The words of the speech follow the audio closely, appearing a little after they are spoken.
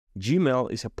Gmail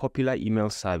is a popular email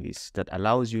service that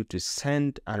allows you to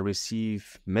send and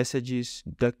receive messages,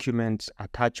 documents,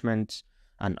 attachments,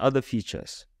 and other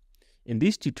features. In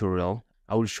this tutorial,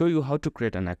 I will show you how to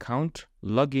create an account,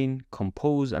 log in,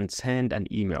 compose and send an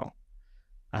email,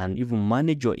 and even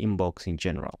manage your inbox in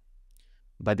general.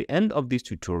 By the end of this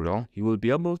tutorial, you will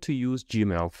be able to use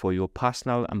Gmail for your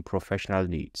personal and professional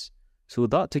needs. So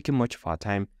without taking much of our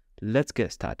time, let's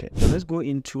get started. So let's go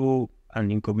into an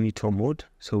incognito mode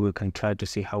so we can try to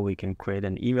see how we can create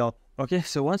an email. Okay,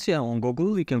 so once you are on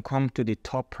Google, you can come to the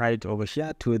top right over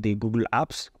here to the Google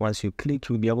Apps. Once you click,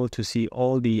 you'll be able to see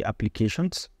all the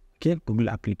applications. Okay, Google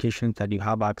applications that you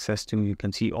have access to, you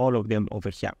can see all of them over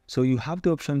here. So you have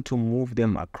the option to move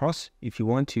them across. If you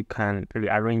want, you can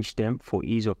rearrange them for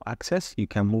ease of access. You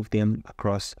can move them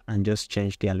across and just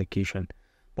change the allocation.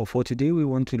 But for today, we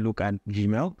want to look at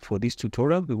Gmail. For this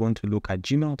tutorial, we want to look at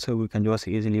Gmail, so we can just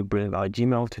easily bring our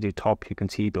Gmail to the top. You can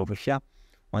see it over here.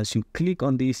 Once you click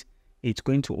on this, it's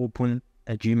going to open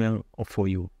a Gmail for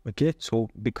you. Okay, so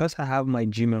because I have my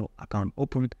Gmail account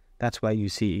open, that's why you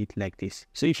see it like this.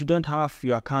 So if you don't have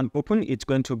your account open, it's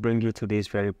going to bring you to this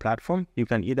very platform. You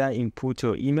can either input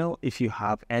your email if you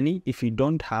have any. If you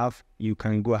don't have, you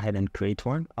can go ahead and create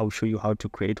one. I'll show you how to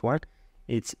create one.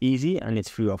 It's easy and it's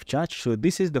free of charge. So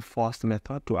this is the first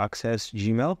method to access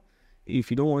Gmail.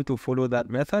 If you don't want to follow that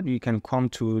method, you can come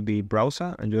to the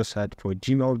browser and just search for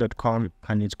gmail.com,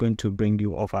 and it's going to bring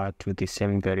you over to the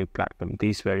same very platform,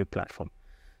 this very platform.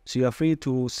 So you are free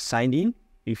to sign in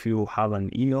if you have an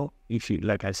email. If you,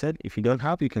 like I said, if you don't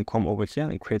have, you can come over here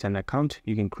and create an account.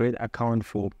 You can create an account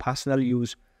for personal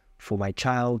use, for my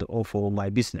child, or for my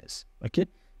business. Okay.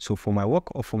 So for my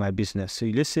work or for my business. So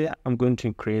let's say I'm going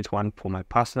to create one for my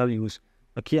personal use.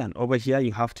 Okay, and over here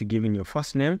you have to give in your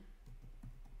first name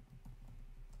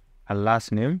and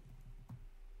last name.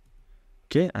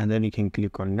 Okay, and then you can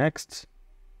click on next.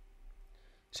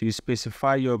 So you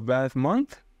specify your birth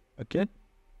month, okay,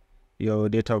 your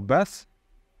date of birth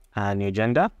and your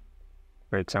gender,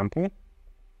 for example.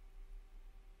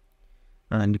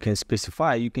 And you can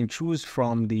specify, you can choose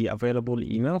from the available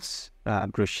emails,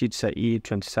 Rashid Saeed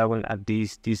 27 at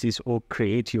this is all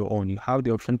create your own. You have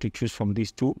the option to choose from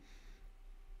these two.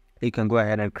 You can go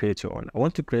ahead and create your own. I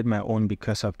want to create my own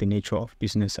because of the nature of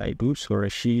business I do. So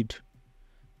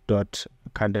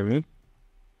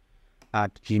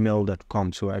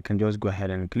rashid.academy@gmail.com. So I can just go ahead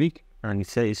and click, and it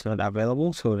says it's not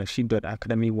available. So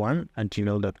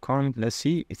rashid.academy1@gmail.com. Let's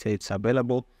see, it says it's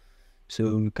available.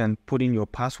 So you can put in your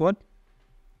password.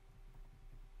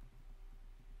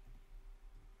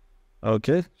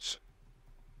 Okay.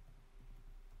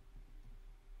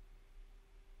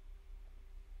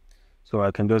 So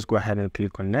I can just go ahead and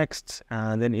click on next,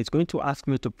 and then it's going to ask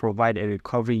me to provide a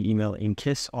recovery email in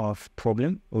case of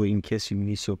problem or in case you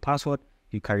miss your password.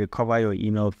 You can recover your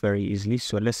email very easily.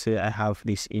 So let's say I have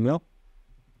this email.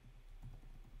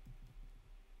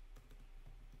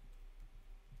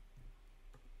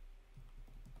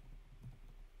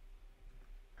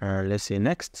 Let's say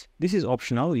next. This is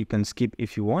optional. You can skip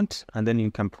if you want, and then you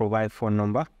can provide phone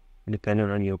number. Depending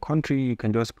on your country, you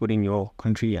can just put in your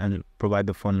country and provide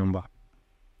the phone number.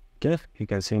 Okay, you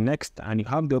can say next, and you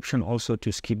have the option also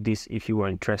to skip this if you are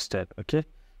interested. Okay,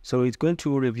 so it's going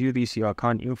to review this your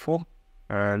account info,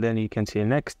 and then you can say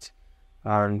next,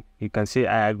 and you can say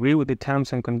I agree with the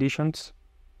terms and conditions.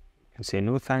 You can say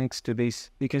no thanks to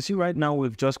this. You can see right now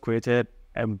we've just created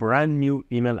a brand new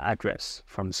email address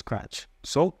from scratch.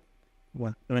 So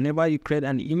whenever you create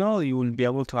an email, you will be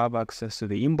able to have access to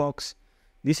the inbox.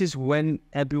 This is when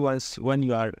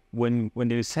when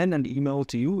they send an email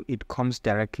to you, it comes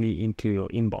directly into your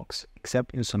inbox.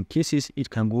 Except in some cases, it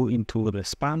can go into the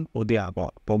spam or the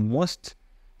about. But most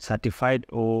certified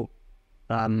or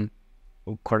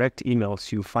correct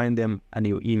emails, you find them at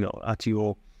your email, at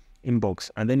your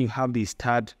inbox, and then you have the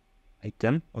starred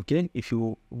item. Okay, if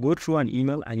you go through an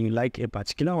email and you like a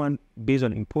particular one based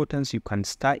on importance, you can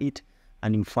star it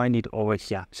and you find it over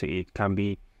here. So it can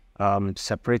be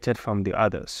separated from the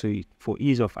others, so for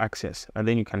ease of access. And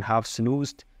then you can have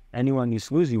snoozed. Anyone you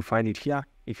snooze, you find it here.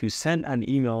 If you send an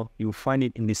email, you find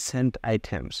it in the sent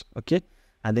items. Okay,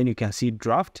 and then you can see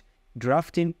draft.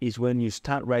 Drafting is when you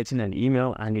start writing an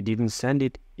email and you didn't send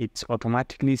it, it's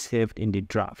automatically saved in the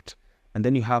draft. And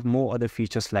then you have more other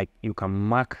features, like you can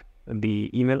mark the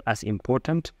email as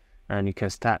important, and you can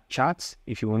start chats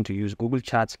if you want to use Google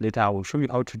Chats. Later I will show you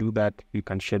how to do that. You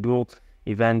can schedule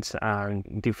events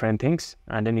and different things,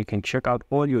 and then you can check out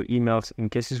all your emails. In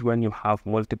cases when you have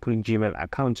multiple Gmail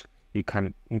accounts, you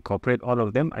can incorporate all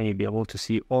of them and you'll be able to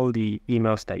see all the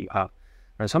emails that you have.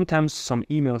 And sometimes some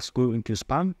emails go into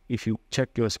spam. If you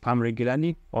check your spam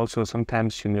regularly, also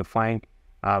sometimes you may find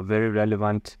very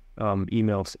relevant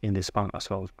emails in the spam as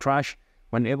well. Trash,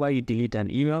 whenever you delete an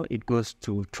email, it goes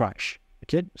to trash.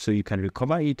 Okay, so you can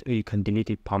recover it or you can delete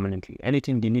it permanently.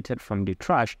 Anything deleted from the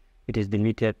trash, it is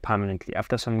deleted permanently.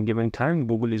 After some given time,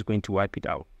 Google is going to wipe it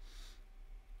out.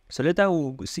 So later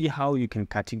we'll see how you can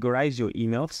categorize your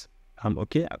emails.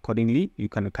 Okay, accordingly, you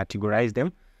can categorize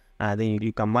them. Then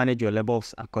you can manage your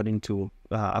labels accordingly.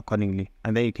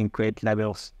 And then you can create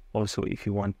labels also if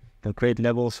you want. You can create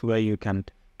labels where you can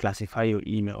classify your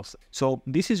emails. So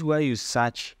this is where you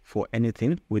search for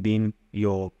anything within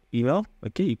your email.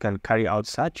 Okay, you can carry out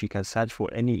search. You can search for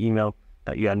any email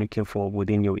that you are looking for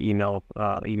within your email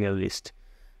list.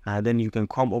 Then you can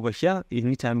come over here.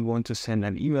 Anytime you want to send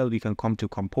an email, you can come to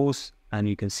compose and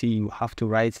you can see you have to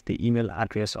write the email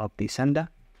address of the sender,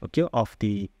 okay, of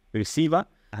the receiver.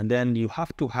 And then you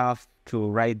have to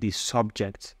write the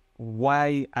subject.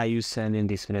 Why are you sending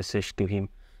this message to him?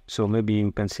 So maybe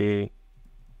you can say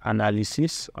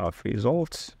analysis of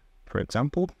results, for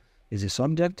example, is the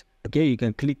subject. Okay, you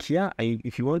can click here.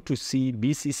 If you want to see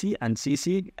BCC and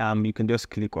CC, you can just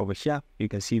click over here. You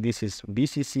can see this is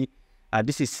BCC.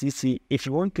 This is CC. If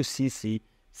you want to CC,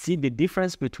 see the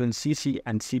difference between CC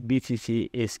and BCC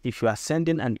is if you are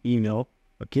sending an email,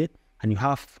 okay, and you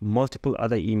have multiple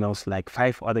other emails, like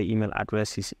 5 other email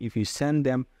addresses. If you send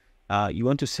them, you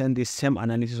want to send this same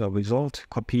analysis of result,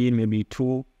 copy maybe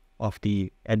 2 of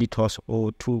the editors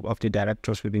or 2 of the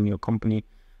directors within your company.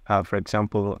 For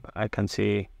example, I can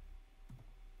say,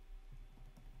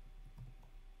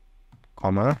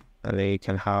 comma, and then you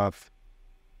can have,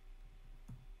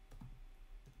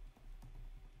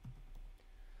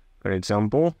 for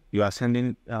example, you are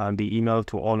sending the email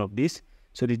to all of this.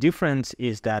 So the difference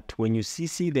is that when you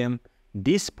CC them,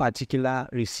 this particular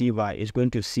receiver is going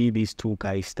to see these 2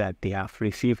 guys that they have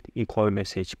received equal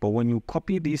message. But when you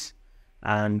copy this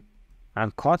and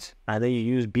cut, and then you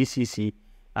use BCC,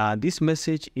 this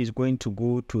message is going to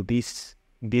go to this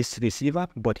receiver,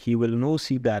 but he will not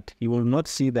see that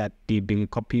they've been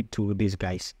copied to these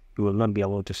guys. You will not be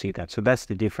able to see that. So that's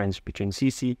the difference between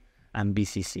CC and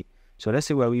BCC. So let's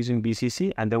say we're using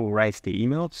BCC and then we'll write the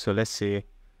email. So let's say,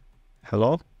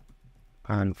 hello,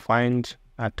 and find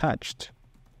attached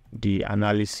the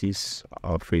analysis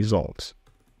of results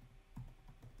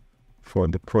for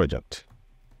the project.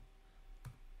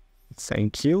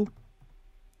 Thank you.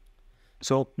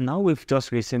 So now we've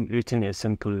just written a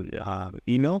simple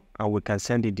email, and we can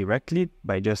send it directly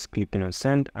by just clicking on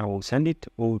send, and we'll send it,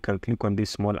 or we can click on this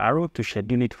small arrow to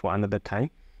schedule it for another time.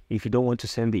 If you don't want to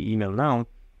send the email now,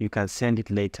 you can send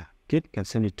it later. Okay, you can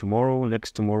send it tomorrow,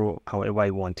 next tomorrow, however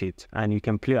you want it. And you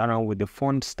can play around with the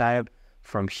font style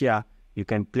from here. You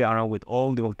can play around with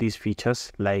all of these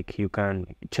features, like you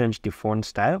can change the font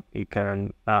style, you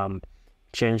can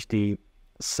change the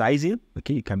sizing.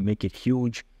 Okay, you can make it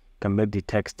huge, you can make the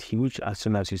text huge. As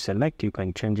soon as you select, you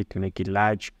can change it to make it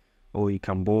large, or you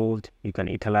can bold, you can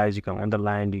italize, you can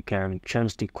underline, you can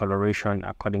change the coloration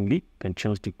accordingly, you can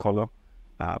change the color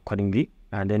accordingly.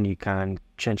 And then you can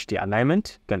change the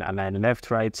alignment. You can align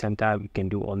left, right, center. You can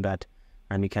do all that.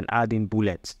 And you can add in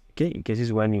bullets. Okay, in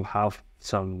cases when you have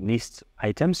some list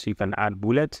items, you can add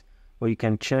bullets, or you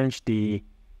can change the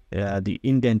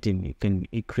indenting. You can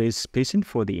increase spacing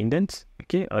for the indents.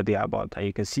 Okay, or the about. And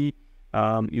you can see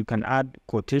you can add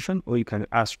quotation, or you can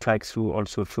add strikes through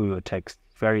your text.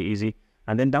 Very easy.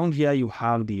 And then down here you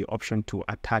have the option to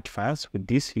attach files. With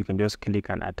this, you can just click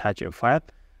and attach a file.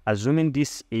 Assuming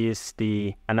this is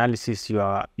the analysis you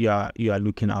are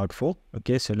looking out for.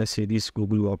 Okay, so let's say this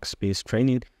Google Workspace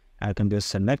training. I can just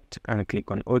select and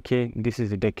click on OK. This is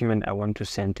the document I want to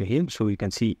send to him. So you can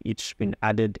see it's been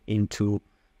added into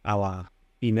our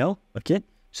email. Okay,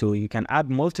 so you can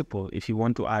add multiple if you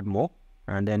want to add more,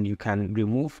 and then you can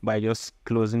remove by just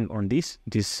closing on this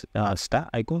star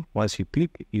icon. Once you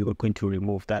click, you are going to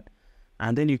remove that.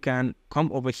 And then you can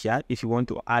come over here if you want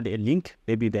to add a link.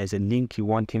 Maybe there's a link you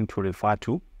want him to refer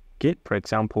to. Okay, for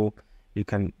example, you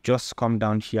can just come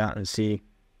down here and say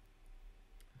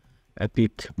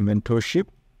Epic Mentorship.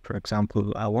 For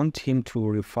example, I want him to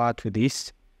refer to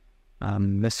this.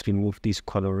 Let's remove this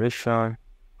coloration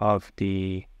of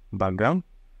the background.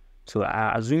 So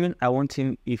assuming I want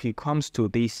him, if he comes to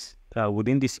this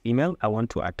within this email, I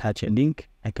want to attach a link.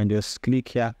 I can just click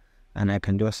here and I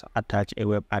can just attach a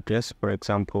web address, for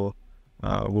example,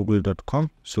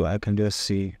 google.com. So I can just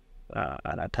see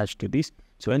and attach to this.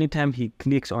 So anytime he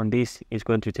clicks on this, it's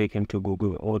going to take him to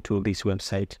Google or to this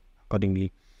website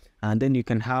accordingly. And then you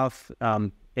can have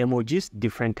emojis,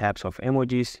 different types of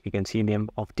emojis. You can see them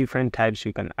of different types.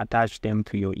 You can attach them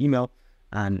to your email.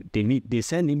 and they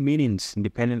send in meanings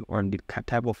depending on the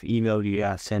type of email you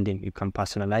are sending. You can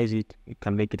personalize it, you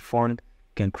can make it fun, you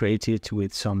can create it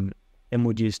with some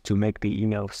emojis to make the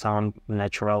email sound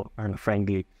natural and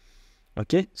friendly.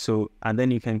 Okay, so and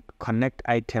then you can connect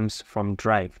items from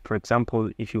Drive. For example,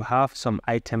 if you have some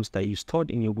items that you stored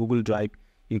in your Google Drive,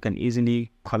 you can easily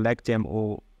collect them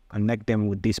or connect them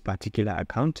with this particular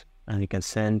account, and you can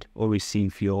send or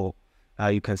receive your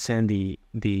you can send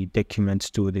the documents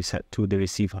to the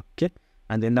receiver. Okay,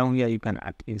 and then down here you can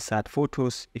insert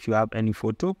photos if you have any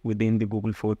photo within the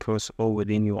Google Photos or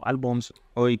within your albums,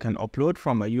 or you can upload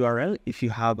from a URL if you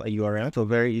have a URL. So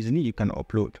very easily you can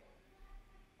upload.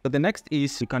 So the next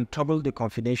is you can toggle the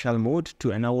confidential mode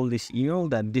to enable this email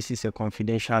that this is a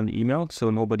confidential email,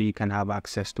 so nobody can have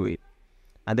access to it.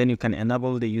 And then you can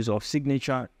enable the use of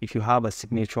signature if you have a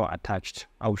signature attached.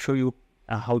 I'll show you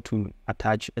how to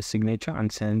attach a signature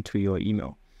and send to your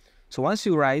email. So once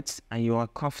you write and you are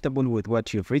comfortable with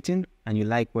what you've written and you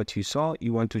like what you saw,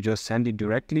 you want to just send it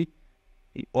directly,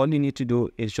 all you need to do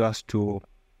is just to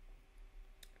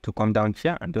come down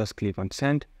here and just click on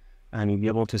send, and you'll be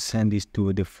able to send this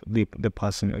to the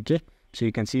person. Okay, so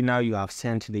you can see now you have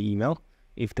sent the email.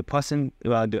 If the person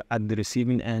at the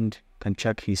receiving end can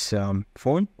check his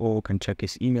phone or can check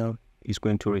his email, he's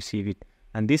going to receive it.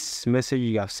 And this message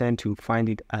you have sent, you find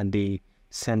it at the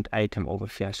sent item over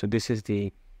here. So this is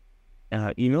the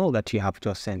email that you have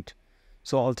just sent.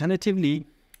 So alternatively,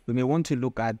 we may want to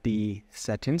look at the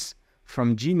settings.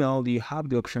 From Gmail, you have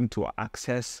the option to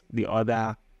access the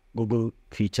other Google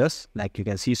features. Like you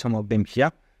can see some of them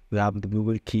here. We have the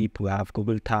Google Keep, we have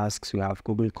Google Tasks, we have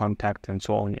Google Contact, and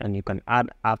so on. And you can add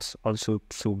apps also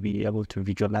to be able to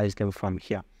visualize them from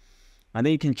here. And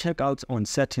then you can check out on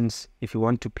settings if you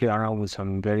want to play around with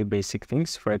some very basic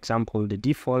things. For example, the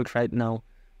default right now,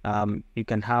 you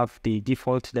can have the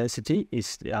default density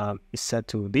is set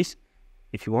to this.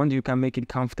 If you want, you can make it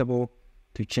comfortable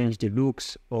to change the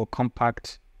looks, or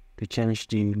compact to change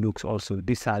the looks also.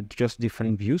 These are just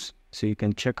different views, so you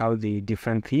can check out the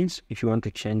different themes. If you want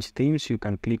to change themes, you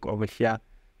can click over here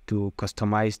to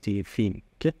customize the theme.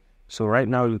 Okay, so right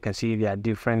now you can see there are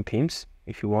different themes.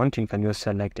 If you want, you can just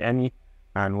select any,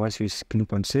 and once you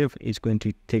click on save, it's going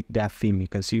to take that theme. You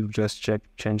can see you just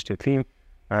change the theme,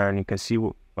 and you can see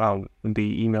the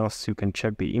emails. You can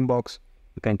check the inbox,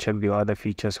 you can check the other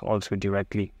features also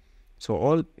directly. So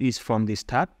all is from this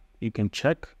tab. You can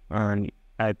check, and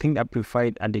I think I prefer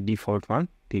it at the default one,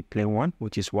 the plain one,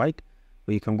 which is white.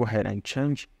 But you can go ahead and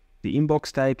change the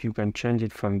inbox type. You can change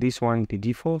it from this one, the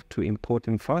default, to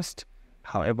important first,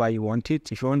 however you want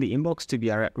it. If you want the inbox to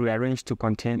be rearranged to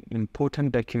contain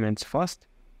important documents first,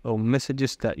 or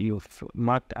messages that you've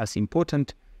marked as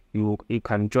important, you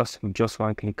can just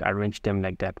one click arrange them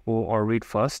like that. Or read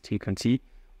first, you can see,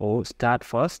 or start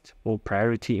first, or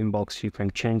priority inbox. You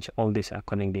can change all this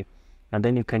accordingly. And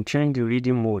then you can change the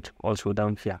reading mode also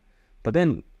down here. But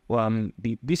then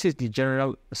this is the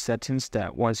general settings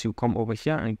that once you come over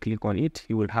here and click on it,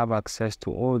 you will have access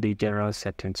to all the general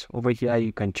settings. Over here,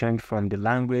 you can change from the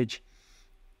language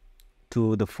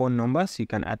to the phone numbers. You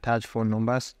can attach phone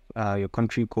numbers, your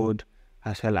country code,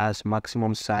 as well as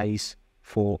maximum size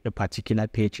for a particular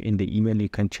page in the email. You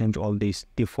can change all this.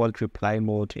 Default reply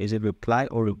mode, is it reply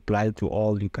or reply to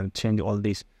all? You can change all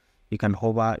this. You can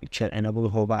enable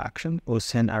hover action, or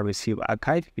send and receive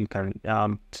archive. You can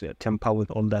temper with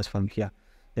all that from here.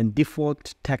 Then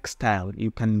default text style,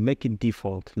 you can make it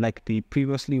default. Like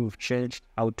previously we've changed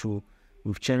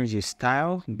the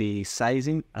style, the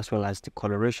sizing, as well as the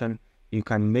coloration. You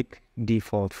can make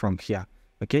default from here.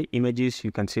 Okay, images,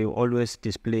 you can say always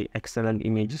display external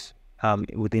images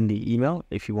within the email.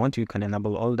 If you want, you can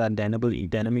enable all that. Enable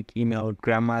dynamic email,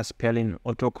 grammar, spelling,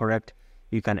 autocorrect.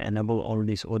 You can enable all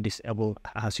this or disable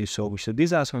as you so wish. So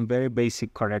these are some very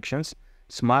basic corrections.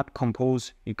 Smart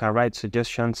Compose, you can write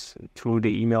suggestions through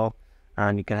the email,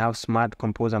 and you can have Smart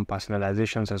Compose and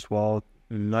personalizations as well.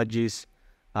 Nudges,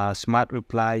 Smart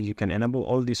Reply, you can enable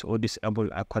all this or disable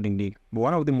accordingly. But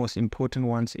one of the most important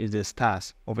ones is the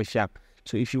stars over here.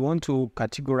 So if you want to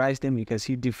categorize them, you can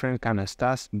see different kind of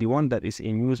stars. The one that is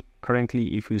in use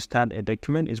currently, if you start a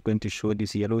document, is going to show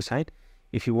this yellow sign.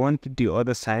 If you want the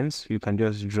other signs, you can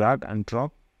just drag and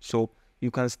drop. So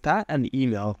you can start an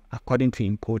email according to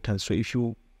importance. So if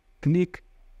you click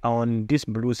on this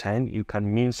blue sign, you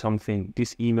can mean something.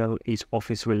 This email is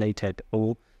office related.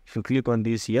 Or if you click on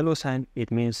this yellow sign,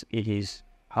 it means it is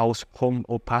house, home,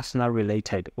 or personal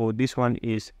related. Or this one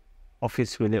is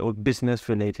office related or business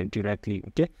related directly.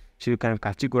 Okay, so you can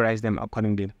categorize them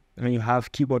accordingly. When you have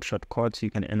keyboard shortcuts,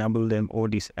 you can enable them or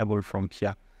disable from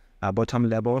here. Button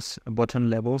labels,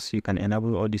 you can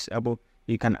enable or disable.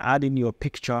 You can add in your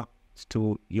picture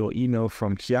to your email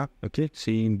from here, okay?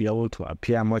 So you'll be able to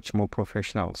appear much more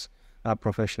professional.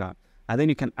 And then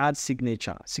you can add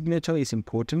signature. Signature is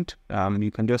important.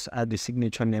 You can just add the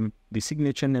signature name. The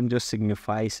signature name just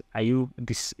signifies,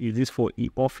 is this for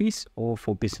office or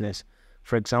for business?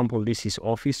 For example, this is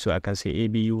office, so I can say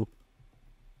ABU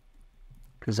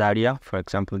Zaria. For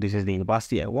example, this is the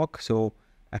university I work, so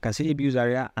I can say ABU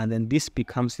Zaria, and then this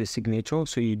becomes the signature.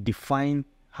 So you define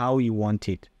how you want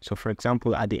it. So for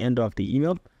example, at the end of the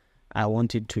email, I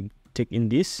wanted to take in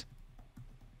this.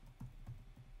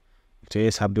 So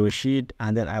yes, Abdul Rashid,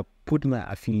 and then I put my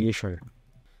affiliation.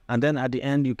 And then at the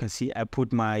end, you can see I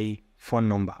put my phone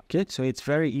number. Okay, so it's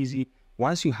very easy.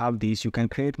 Once you have this, you can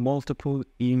create multiple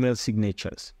email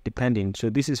signatures, depending. So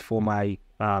this is for my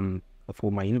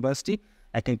university.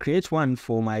 I can create one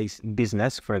for my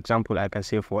business. For example, I can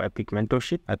say for Epic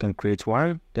Mentorship, I can create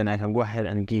one. Then I can go ahead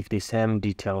and give the same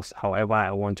details, however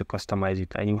I want to customize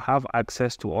it. And you have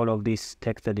access to all of these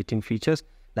text editing features.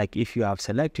 Like if you have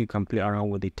select, you can play around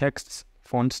with the texts,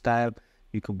 font style,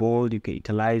 you can bold, you can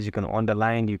italize, you can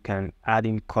underline, you can add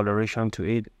in coloration to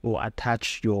it, or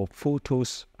attach your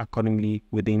photos accordingly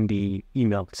within the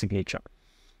email signature.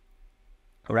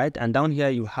 All right, and down here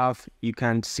you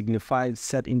can signify,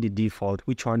 set in the default.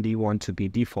 Which one do you want to be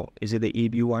default? Is it the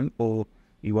ABU one, or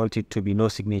you want it to be no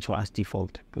signature as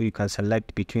default? Or you can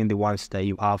select between the ones that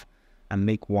you have and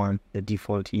make one the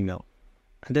default email.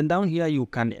 And then down here, you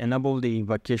can enable the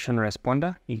vacation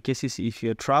responder. In cases if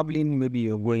you're traveling, maybe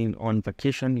you're going on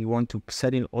vacation, you want to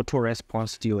set in auto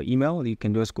response to your email, you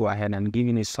can just go ahead and give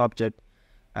in a subject,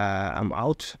 I'm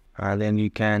out, and then you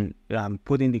can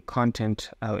put in the content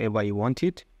however you want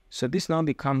it. So this now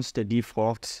becomes the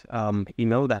default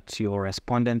email that your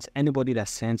respondents, anybody that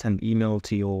sends an email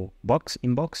to your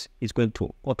inbox is going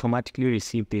to automatically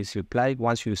receive this reply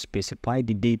once you specify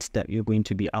the dates that you're going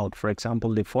to be out. For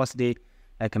example, the first day,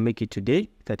 I can make it today,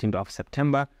 13th of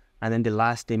September, and then the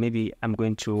last day, maybe I'm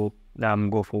going to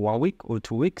go for 1 week or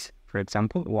 2 weeks. For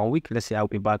example, 1 week, let's say I'll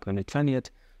be back on the 20th.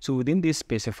 So within this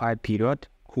specified period,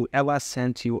 whoever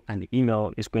sent you an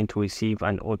email is going to receive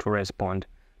an auto respond.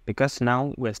 Because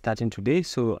now we're starting today,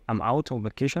 so I'm out on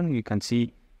vacation. You can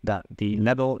see that the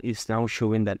label is now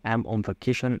showing that I'm on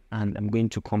vacation and I'm going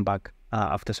to come back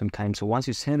after some time. So once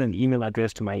you send an email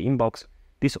address to my inbox,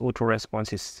 this auto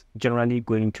response is generally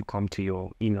going to come to your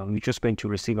email. You're just going to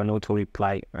receive an auto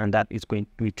reply, and that is going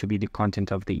to be the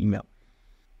content of the email.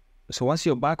 So once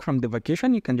you're back from the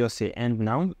vacation, you can just say end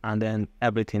now, and then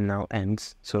everything now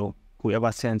ends. So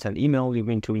whoever sends an email, you're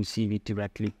going to receive it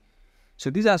directly. So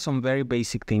these are some very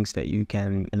basic things that you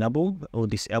can enable or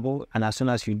disable. And as soon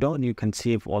as you're done, you can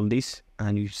save all this,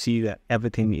 and you see that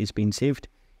everything is being saved.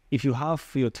 If you have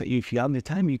the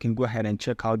time, you can go ahead and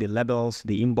check out the labels,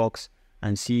 the inbox,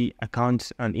 and see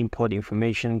accounts and import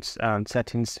information,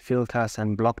 settings, filters,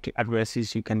 and blocked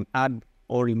addresses. You can add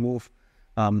or remove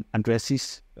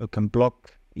addresses. You can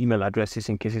block email addresses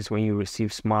in cases when you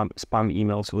receive spam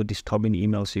emails or disturbing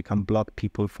emails. You can block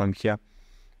people from here.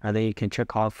 And then you can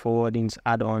check out forwardings,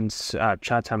 add-ons,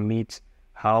 chat and meet,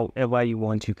 however you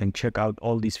want. You can check out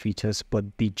all these features, but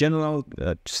the general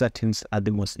settings are the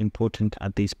most important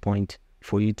at this point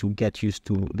for you to get used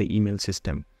to the email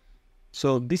system.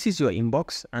 So this is your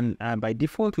inbox, and by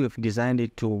default, we have designed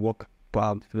it to work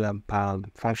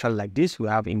function like this. We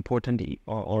have important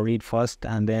or read first,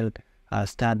 and then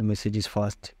start messages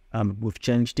first. We've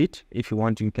changed it. If you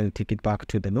want, you can take it back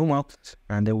to the normal,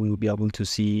 and then we will be able to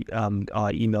see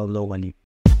our email normally.